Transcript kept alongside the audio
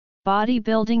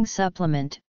Bodybuilding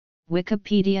supplement,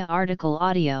 Wikipedia article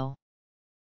audio.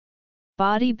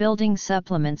 Bodybuilding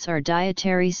supplements are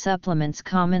dietary supplements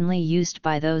commonly used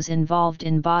by those involved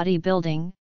in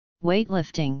bodybuilding,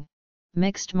 weightlifting,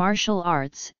 mixed martial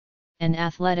arts, and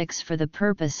athletics for the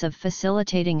purpose of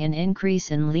facilitating an increase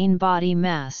in lean body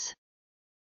mass.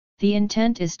 The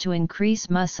intent is to increase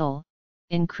muscle,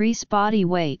 increase body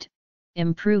weight,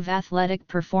 improve athletic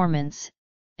performance,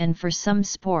 and for some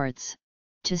sports,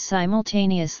 to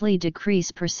simultaneously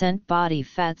decrease percent body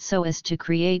fat so as to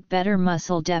create better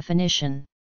muscle definition.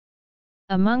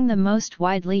 Among the most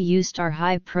widely used are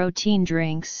high-protein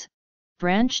drinks,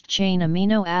 branched-chain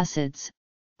amino acids,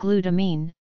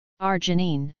 glutamine,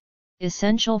 arginine,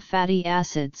 essential fatty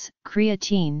acids,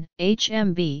 creatine,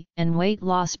 HMB, and weight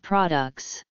loss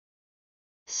products.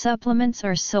 Supplements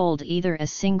are sold either as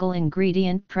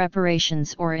single-ingredient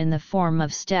preparations or in the form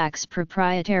of stacks,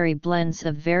 proprietary blends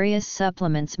of various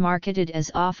supplements marketed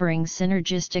as offering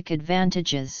synergistic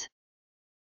advantages.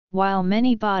 While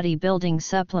many bodybuilding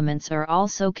supplements are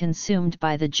also consumed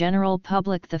by the general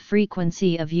public, the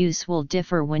frequency of use will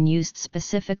differ when used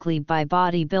specifically by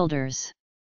bodybuilders.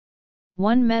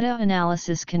 One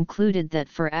meta-analysis concluded that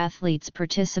for athletes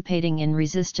participating in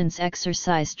resistance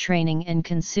exercise training and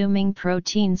consuming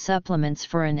protein supplements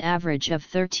for an average of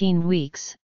 13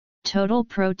 weeks, total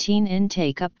protein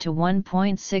intake up to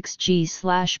 1.6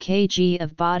 g/kg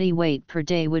of body weight per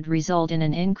day would result in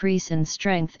an increase in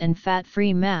strength and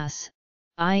fat-free mass,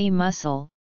 i.e. muscle,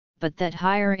 but that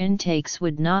higher intakes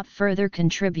would not further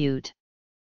contribute.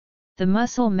 The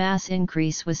muscle mass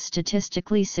increase was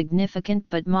statistically significant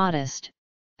but modest,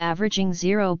 averaging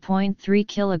 0.3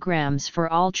 kg for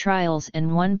all trials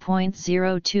and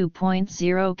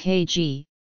 1.02.0 kg,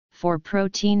 for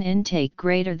protein intake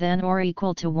greater than or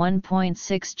equal to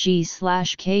 1.6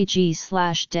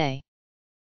 g/kg/day.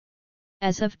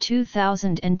 As of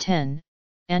 2010,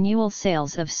 annual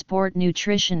sales of sport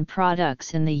nutrition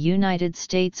products in the United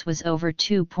States was over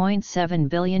 $2.7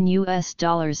 billion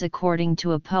according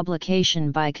to a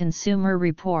publication by Consumer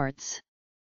Reports.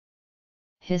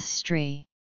 History.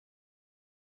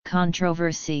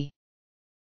 Controversy.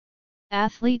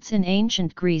 Athletes in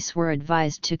ancient Greece were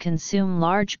advised to consume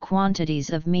large quantities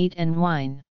of meat and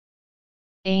wine.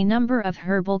 A number of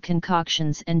herbal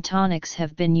concoctions and tonics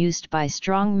have been used by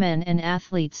strong men and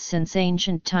athletes since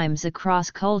ancient times across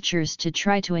cultures to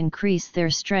try to increase their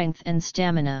strength and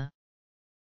stamina.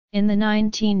 In the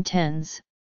 1910s,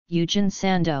 Eugen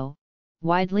Sandow,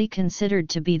 widely considered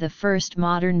to be the first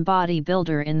modern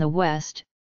bodybuilder in the West,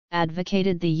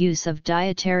 advocated the use of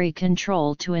dietary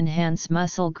control to enhance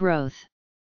muscle growth.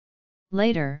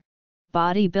 Later,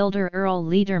 bodybuilder Earl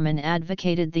Lederman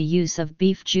advocated the use of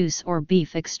beef juice or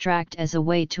beef extract as a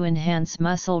way to enhance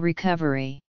muscle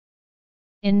recovery.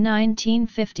 In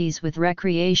 1950s, with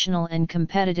recreational and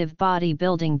competitive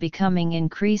bodybuilding becoming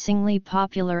increasingly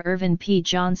popular, Irvin P.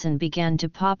 Johnson began to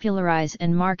popularize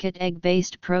and market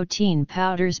egg-based protein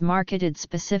powders marketed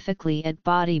specifically at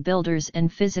bodybuilders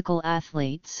and physical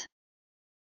athletes.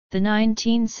 The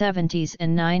 1970s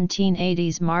and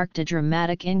 1980s marked a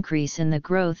dramatic increase in the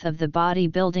growth of the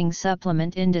bodybuilding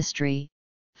supplement industry,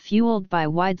 fueled by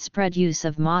widespread use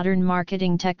of modern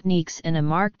marketing techniques and a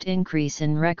marked increase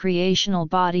in recreational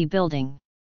bodybuilding.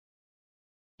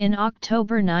 In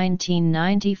October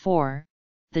 1994,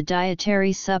 the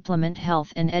Dietary Supplement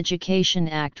Health and Education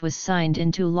Act was signed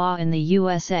into law in the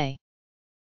USA.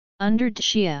 Under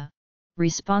DSHEA,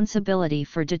 responsibility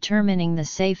for determining the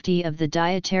safety of the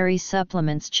dietary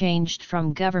supplements changed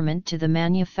from government to the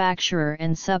manufacturer,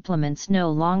 and supplements no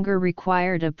longer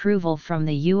required approval from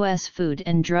the U.S. Food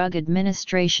and Drug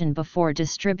Administration before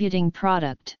distributing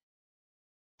product.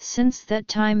 Since that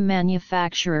time,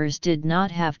 manufacturers did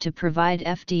not have to provide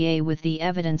FDA with the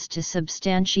evidence to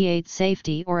substantiate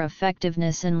safety or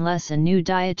effectiveness unless a new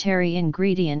dietary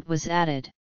ingredient was added.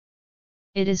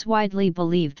 It is widely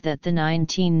believed that the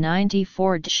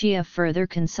 1994 DSHEA further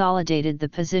consolidated the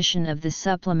position of the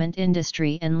supplement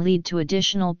industry and led to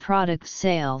additional product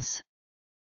sales.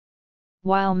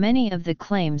 While many of the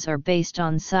claims are based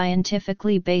on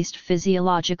scientifically based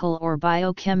physiological or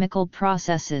biochemical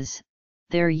processes,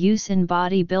 their use in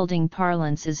bodybuilding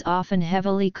parlance is often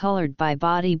heavily colored by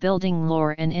bodybuilding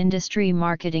lore and industry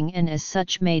marketing, and as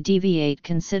such may deviate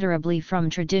considerably from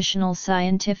traditional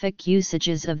scientific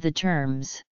usages of the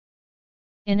terms.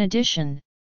 In addition,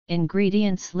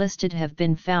 ingredients listed have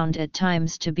been found at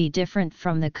times to be different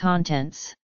from the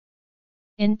contents.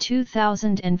 In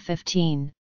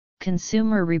 2015,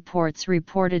 Consumer Reports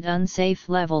reported unsafe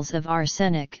levels of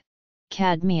arsenic,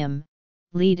 cadmium,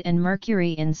 lead and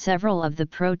mercury in several of the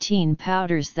protein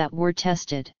powders that were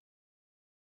tested.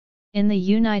 In the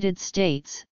United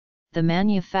States, the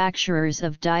manufacturers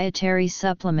of dietary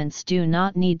supplements do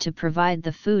not need to provide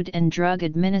the Food and Drug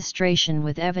Administration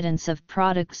with evidence of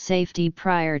product safety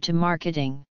prior to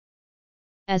marketing.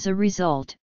 As a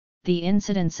result, the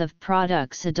incidence of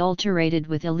products adulterated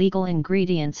with illegal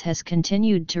ingredients has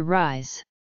continued to rise.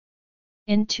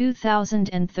 In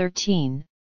 2013,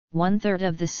 one-third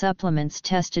of the supplements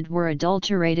tested were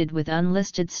adulterated with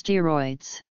unlisted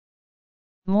steroids.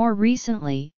 More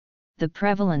recently, the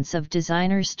prevalence of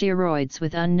designer steroids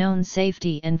with unknown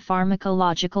safety and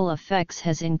pharmacological effects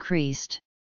has increased.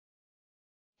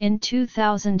 In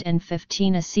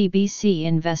 2015, a CBC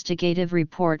investigative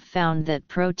report found that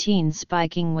protein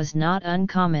spiking was not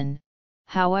uncommon,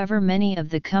 however many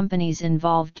of the companies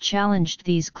involved challenged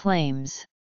these claims.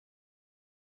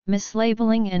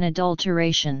 Mislabeling and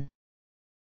adulteration.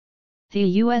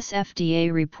 The US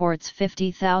FDA reports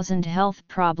 50,000 health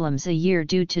problems a year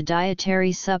due to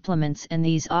dietary supplements, and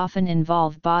these often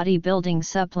involve bodybuilding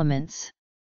supplements.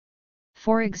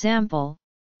 For example,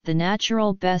 the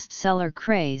natural bestseller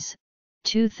Craze,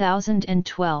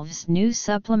 2012's new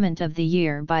supplement of the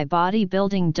year by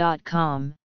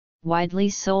Bodybuilding.com, widely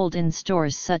sold in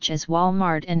stores such as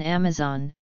Walmart and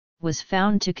Amazon, was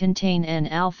found to contain an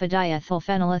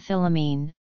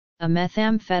alpha-diethylphenylethylamine, a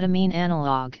methamphetamine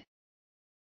analog.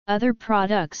 Other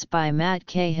products by Matt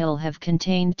Cahill have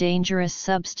contained dangerous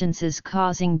substances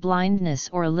causing blindness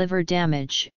or liver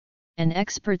damage, and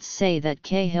experts say that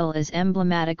Cahill is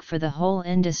emblematic for the whole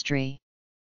industry.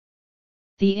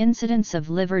 The incidence of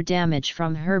liver damage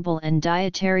from herbal and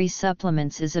dietary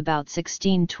supplements is about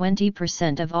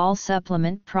 16–20% of all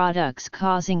supplement products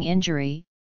causing injury,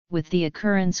 with the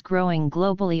occurrence growing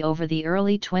globally over the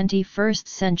early 21st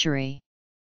century.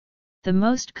 The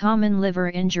most common liver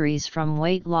injuries from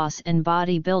weight loss and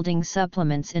bodybuilding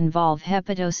supplements involve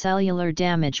hepatocellular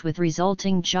damage with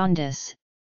resulting jaundice,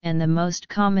 and the most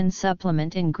common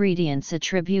supplement ingredients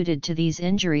attributed to these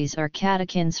injuries are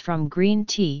catechins from green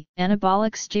tea,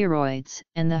 anabolic steroids,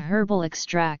 and the herbal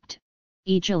extract,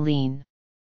 egeline.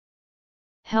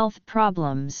 Health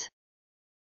problems.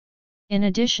 In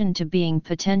addition to being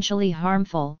potentially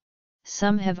harmful,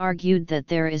 some have argued that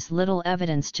there is little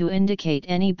evidence to indicate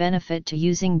any benefit to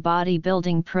using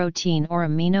bodybuilding protein or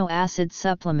amino acid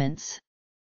supplements.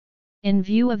 In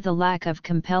view of the lack of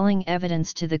compelling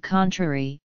evidence to the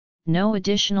contrary, no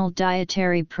additional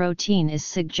dietary protein is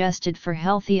suggested for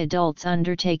healthy adults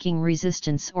undertaking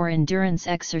resistance or endurance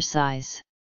exercise.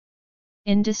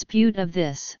 In dispute of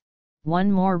this,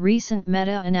 one more recent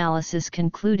meta-analysis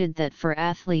concluded that for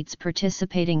athletes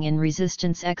participating in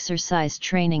resistance exercise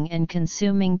training and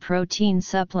consuming protein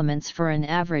supplements for an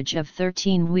average of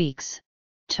 13 weeks,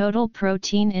 total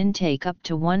protein intake up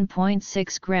to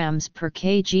 1.6 grams per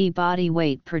kg body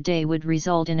weight per day would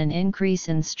result in an increase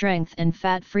in strength and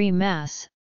fat-free mass,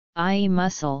 i.e.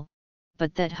 muscle,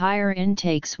 but that higher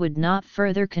intakes would not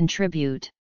further contribute.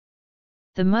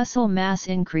 The muscle mass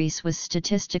increase was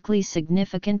statistically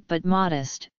significant but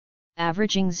modest,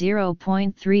 averaging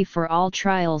 0.3 for all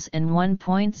trials and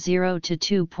 1.0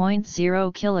 to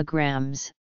 2.0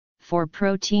 kilograms, for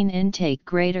protein intake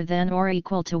greater than or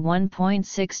equal to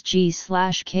 1.6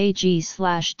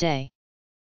 g/kg/day.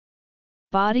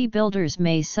 Bodybuilders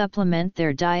may supplement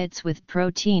their diets with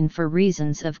protein for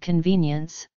reasons of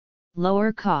convenience,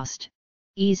 lower cost,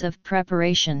 ease of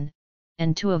preparation,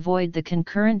 and to avoid the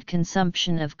concurrent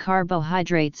consumption of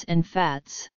carbohydrates and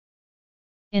fats.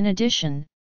 In addition,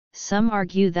 some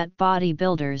argue that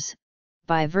bodybuilders,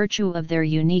 by virtue of their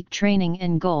unique training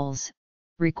and goals,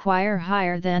 require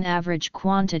higher than average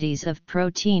quantities of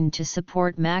protein to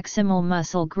support maximal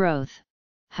muscle growth.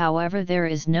 However, there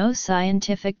is no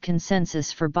scientific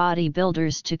consensus for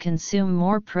bodybuilders to consume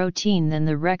more protein than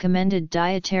the recommended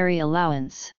dietary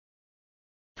allowance.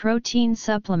 Protein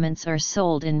supplements are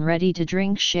sold in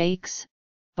ready-to-drink shakes,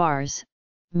 bars,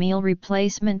 meal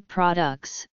replacement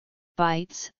products,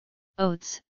 bites,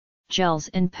 oats, gels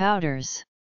and powders.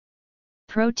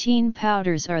 Protein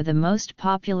powders are the most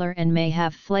popular and may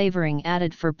have flavoring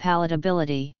added for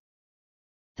palatability.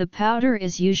 The powder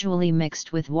is usually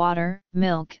mixed with water,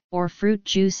 milk, or fruit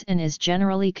juice and is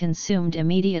generally consumed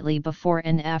immediately before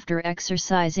and after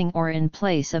exercising or in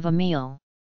place of a meal.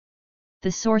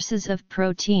 The sources of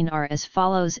protein are as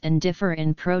follows and differ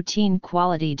in protein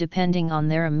quality depending on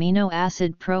their amino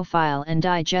acid profile and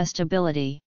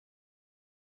digestibility.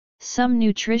 Some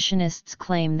nutritionists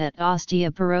claim that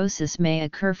osteoporosis may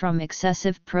occur from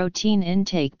excessive protein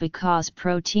intake because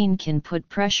protein can put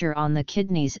pressure on the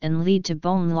kidneys and lead to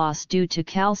bone loss due to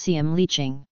calcium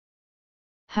leaching.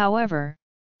 However,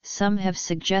 some have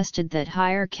suggested that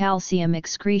higher calcium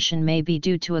excretion may be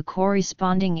due to a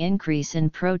corresponding increase in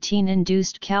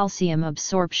protein-induced calcium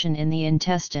absorption in the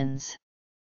intestines.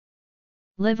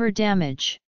 Liver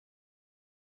damage.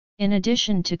 In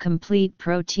addition to complete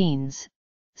proteins,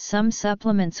 some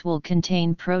supplements will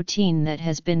contain protein that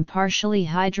has been partially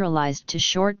hydrolyzed to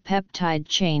short peptide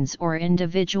chains or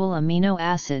individual amino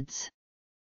acids.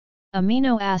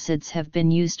 Amino acids have been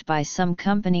used by some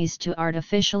companies to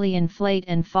artificially inflate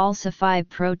and falsify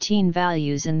protein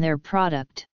values in their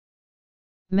product.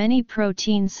 Many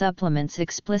protein supplements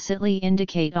explicitly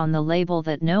indicate on the label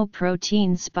that no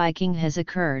protein spiking has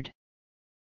occurred.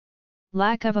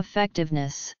 Lack of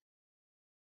effectiveness.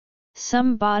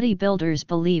 Some bodybuilders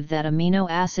believe that amino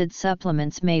acid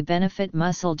supplements may benefit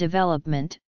muscle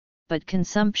development, but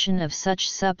consumption of such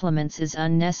supplements is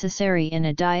unnecessary in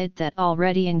a diet that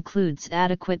already includes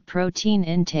adequate protein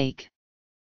intake.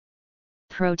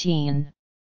 Protein.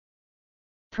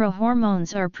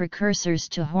 Prohormones are precursors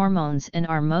to hormones and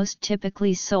are most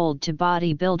typically sold to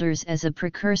bodybuilders as a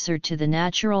precursor to the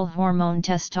natural hormone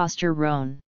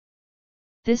testosterone.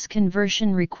 This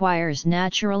conversion requires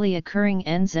naturally occurring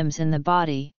enzymes in the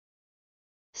body.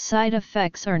 Side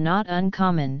effects are not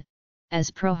uncommon,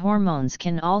 as prohormones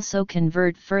can also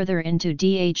convert further into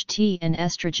DHT and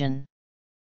estrogen.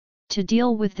 To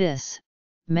deal with this,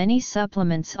 many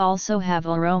supplements also have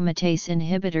aromatase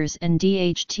inhibitors and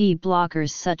DHT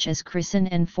blockers such as chrysin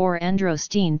and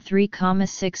 4-androstenedione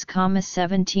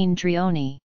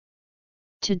 3,6,17-trione.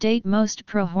 To date, most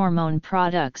prohormone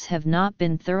products have not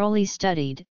been thoroughly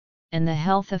studied, and the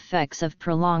health effects of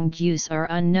prolonged use are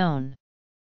unknown.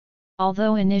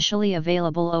 Although initially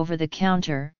available over the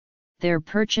counter, their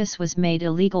purchase was made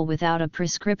illegal without a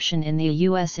prescription in the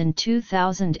US in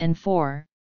 2004,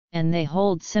 and they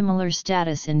hold similar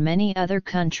status in many other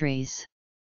countries.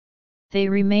 They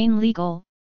remain legal,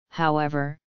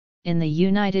 however, in the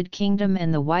United Kingdom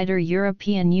and the wider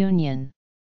European Union.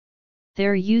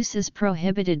 Their use is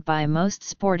prohibited by most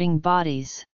sporting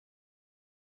bodies.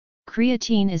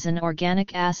 Creatine is an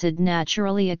organic acid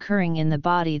naturally occurring in the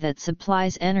body that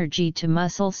supplies energy to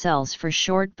muscle cells for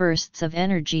short bursts of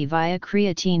energy via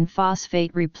creatine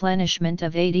phosphate replenishment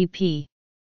of ADP.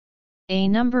 A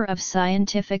number of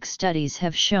scientific studies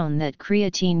have shown that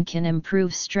creatine can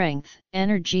improve strength,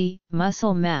 energy,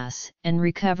 muscle mass, and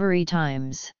recovery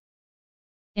times.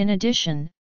 In addition,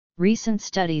 recent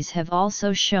studies have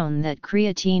also shown that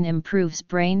creatine improves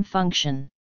brain function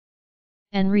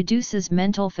and reduces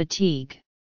mental fatigue.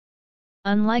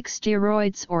 Unlike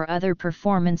steroids or other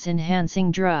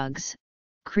performance-enhancing drugs,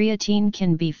 creatine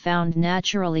can be found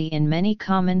naturally in many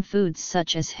common foods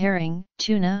such as herring,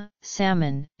 tuna,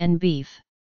 salmon, and beef.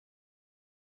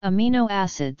 Amino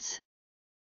acids.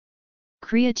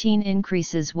 Creatine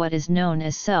increases what is known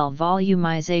as cell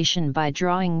volumization by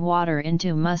drawing water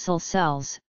into muscle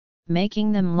cells,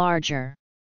 making them larger.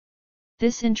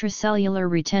 This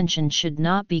intracellular retention should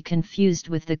not be confused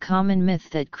with the common myth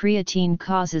that creatine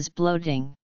causes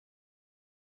bloating.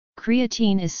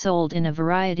 Creatine is sold in a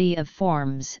variety of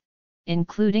forms,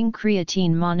 including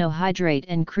creatine monohydrate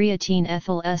and creatine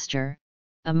ethyl ester,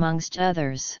 amongst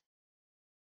others.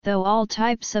 Though all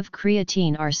types of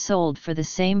creatine are sold for the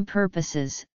same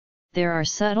purposes, there are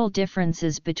subtle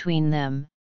differences between them,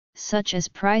 such as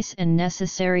price and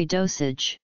necessary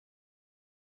dosage.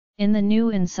 In the New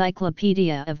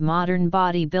Encyclopedia of Modern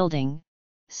Bodybuilding,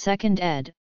 2nd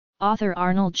ed., author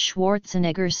Arnold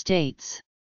Schwarzenegger states,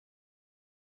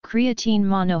 creatine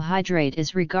monohydrate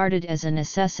is regarded as a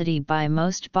necessity by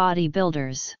most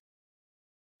bodybuilders.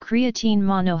 Creatine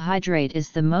monohydrate is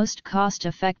the most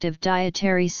cost-effective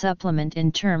dietary supplement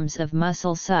in terms of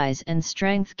muscle size and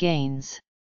strength gains.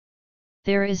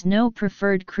 There is no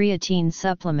preferred creatine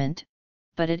supplement,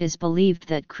 but it is believed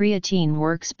that creatine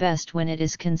works best when it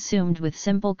is consumed with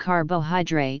simple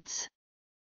carbohydrates.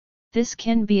 This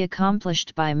can be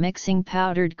accomplished by mixing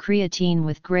powdered creatine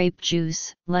with grape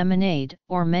juice, lemonade,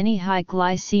 or many high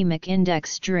glycemic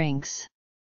index drinks.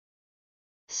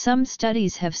 Some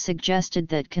studies have suggested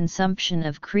that consumption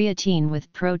of creatine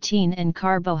with protein and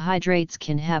carbohydrates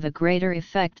can have a greater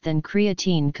effect than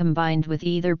creatine combined with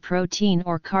either protein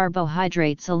or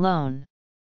carbohydrates alone.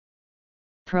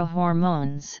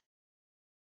 Prohormones.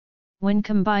 When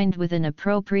combined with an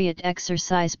appropriate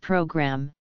exercise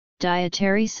program,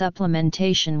 dietary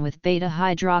supplementation with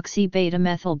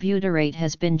beta-hydroxybeta-methylbutyrate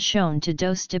has been shown to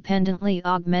dose-dependently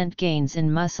augment gains in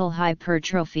muscle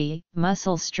hypertrophy,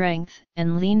 muscle strength,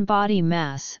 and lean body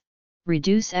mass,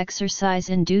 reduce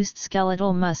exercise-induced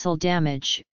skeletal muscle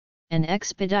damage, and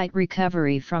expedite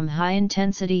recovery from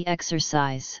high-intensity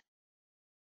exercise.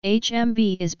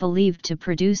 HMB is believed to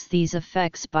produce these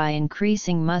effects by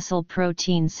increasing muscle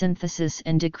protein synthesis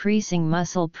and decreasing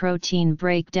muscle protein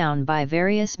breakdown by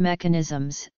various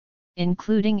mechanisms,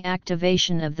 including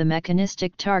activation of the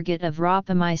mechanistic target of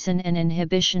rapamycin and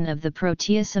inhibition of the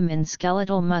proteasome in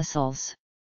skeletal muscles.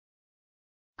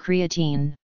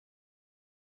 Creatine.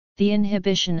 The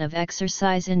inhibition of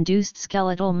exercise-induced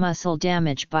skeletal muscle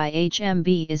damage by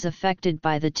HMB is affected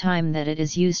by the time that it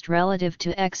is used relative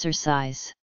to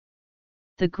exercise.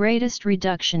 The greatest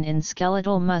reduction in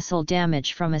skeletal muscle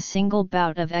damage from a single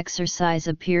bout of exercise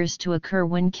appears to occur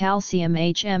when calcium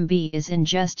HMB is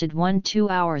ingested 1–2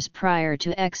 hours prior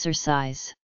to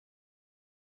exercise.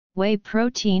 Whey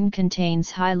protein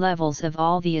contains high levels of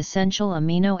all the essential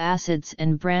amino acids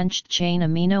and branched-chain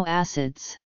amino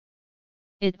acids.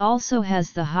 It also has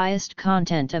the highest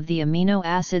content of the amino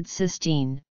acid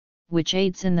cysteine, which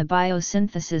aids in the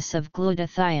biosynthesis of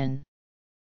glutathione.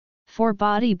 For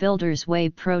bodybuilders, whey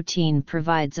protein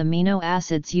provides amino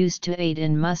acids used to aid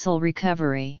in muscle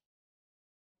recovery.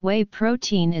 Whey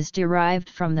protein is derived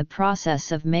from the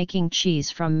process of making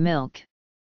cheese from milk.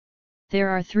 There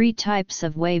are 3 types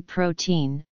of whey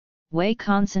protein: whey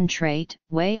concentrate,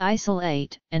 whey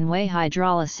isolate, and whey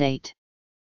hydrolysate.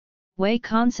 Whey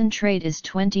concentrate is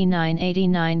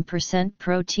 29–89%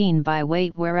 protein by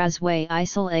weight, whereas whey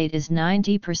isolate is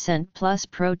 90% plus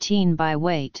protein by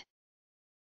weight.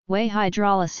 Whey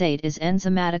hydrolysate is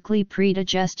enzymatically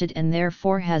pre-digested and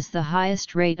therefore has the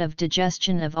highest rate of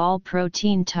digestion of all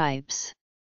protein types.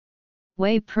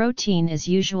 Whey protein is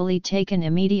usually taken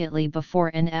immediately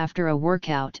before and after a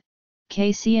workout.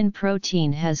 Casein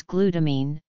protein has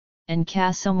glutamine and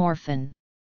casomorphin.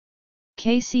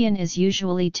 Casein is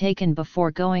usually taken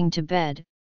before going to bed.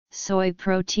 Soy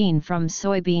protein from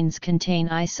soybeans contain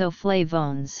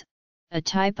isoflavones, a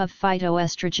type of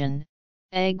phytoestrogen.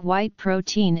 Egg white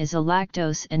protein is a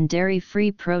lactose and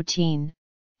dairy-free protein.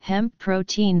 Hemp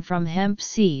protein from hemp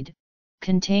seed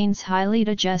contains highly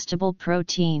digestible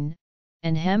protein,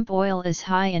 and hemp oil is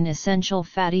high in essential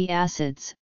fatty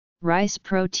acids. Rice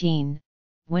protein,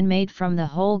 when made from the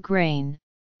whole grain,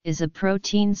 is a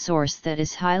protein source that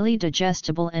is highly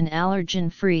digestible and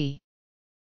allergen-free.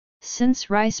 Since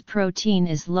rice protein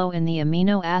is low in the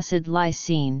amino acid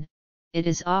lysine, it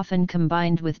is often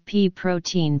combined with pea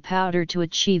protein powder to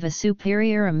achieve a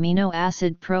superior amino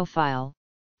acid profile.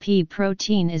 Pea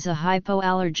protein is a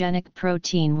hypoallergenic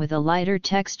protein with a lighter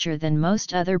texture than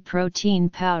most other protein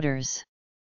powders.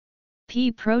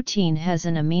 Pea protein has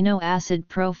an amino acid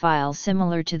profile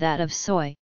similar to that of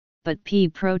soy, but pea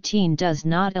protein does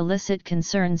not elicit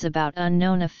concerns about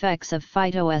unknown effects of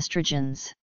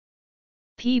phytoestrogens.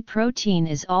 Pea protein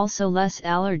is also less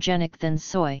allergenic than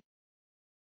soy.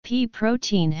 Pea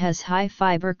protein has high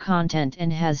fiber content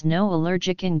and has no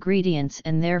allergic ingredients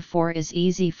and therefore is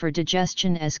easy for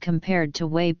digestion as compared to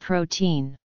whey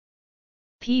protein.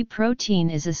 Pea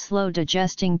protein is a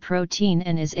slow-digesting protein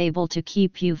and is able to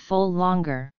keep you full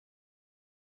longer.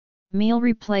 Meal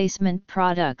replacement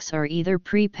products are either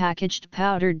pre-packaged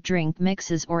powdered drink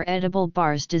mixes or edible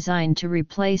bars designed to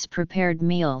replace prepared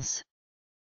meals.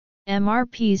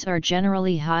 MRPs are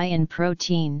generally high in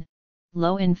protein,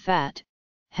 low in fat,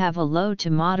 have a low to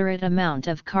moderate amount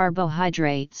of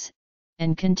carbohydrates,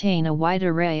 and contain a wide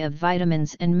array of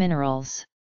vitamins and minerals.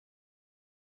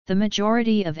 The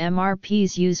majority of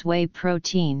MRPs use whey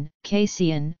protein,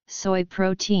 casein, soy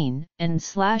protein, and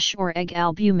or egg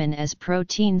albumin as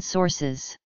protein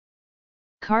sources.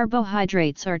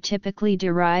 Carbohydrates are typically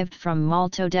derived from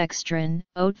maltodextrin,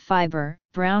 oat fiber,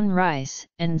 brown rice,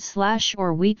 and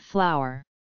or wheat flour.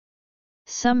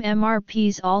 Some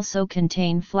MRPs also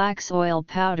contain flax oil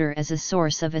powder as a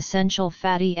source of essential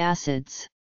fatty acids.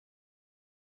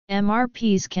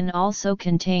 MRPs can also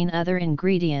contain other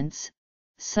ingredients,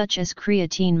 such as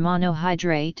creatine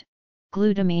monohydrate,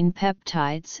 glutamine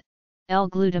peptides,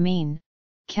 L-glutamine,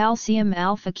 calcium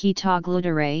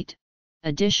alpha-ketoglutarate,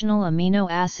 additional amino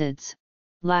acids,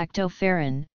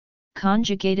 lactoferrin,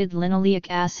 conjugated linoleic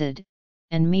acid,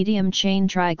 and medium-chain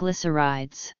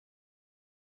triglycerides.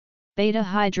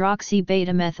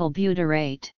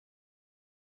 Beta-hydroxybeta-methylbutyrate.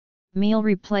 Meal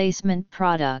replacement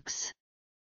products.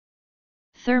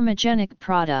 Thermogenic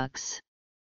products.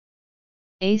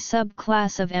 A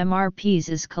subclass of MRPs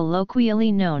is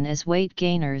colloquially known as weight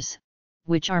gainers,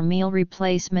 which are meal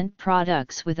replacement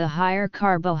products with a higher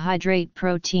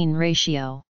carbohydrate-protein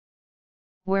ratio.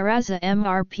 Whereas a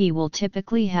MRP will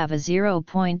typically have a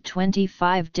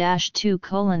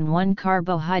 0.25-2:1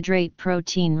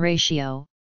 carbohydrate-protein ratio,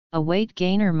 a weight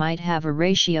gainer might have a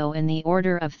ratio in the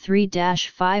order of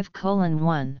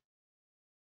 3-5:1.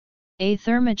 A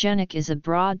thermogenic is a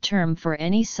broad term for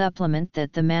any supplement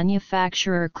that the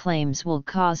manufacturer claims will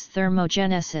cause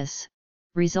thermogenesis,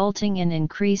 resulting in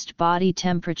increased body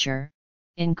temperature,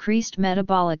 increased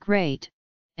metabolic rate,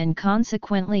 and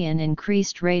consequently an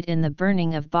increased rate in the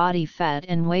burning of body fat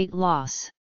and weight loss.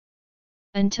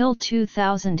 Until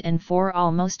 2004,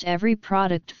 almost every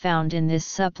product found in this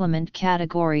supplement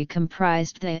category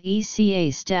comprised the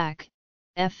ECA stack,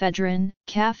 ephedrine,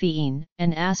 caffeine,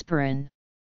 and aspirin.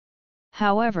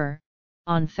 However,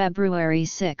 on February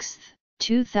 6,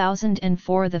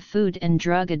 2004, the Food and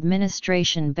Drug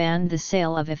Administration banned the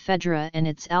sale of ephedra and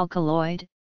its alkaloid,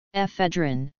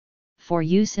 ephedrine, for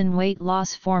use in weight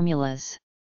loss formulas.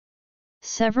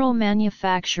 Several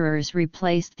manufacturers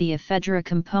replaced the ephedra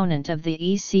component of the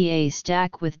ECA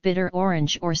stack with bitter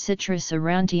orange or citrus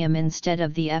aurantium instead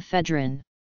of the ephedrine.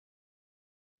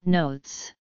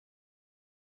 Notes.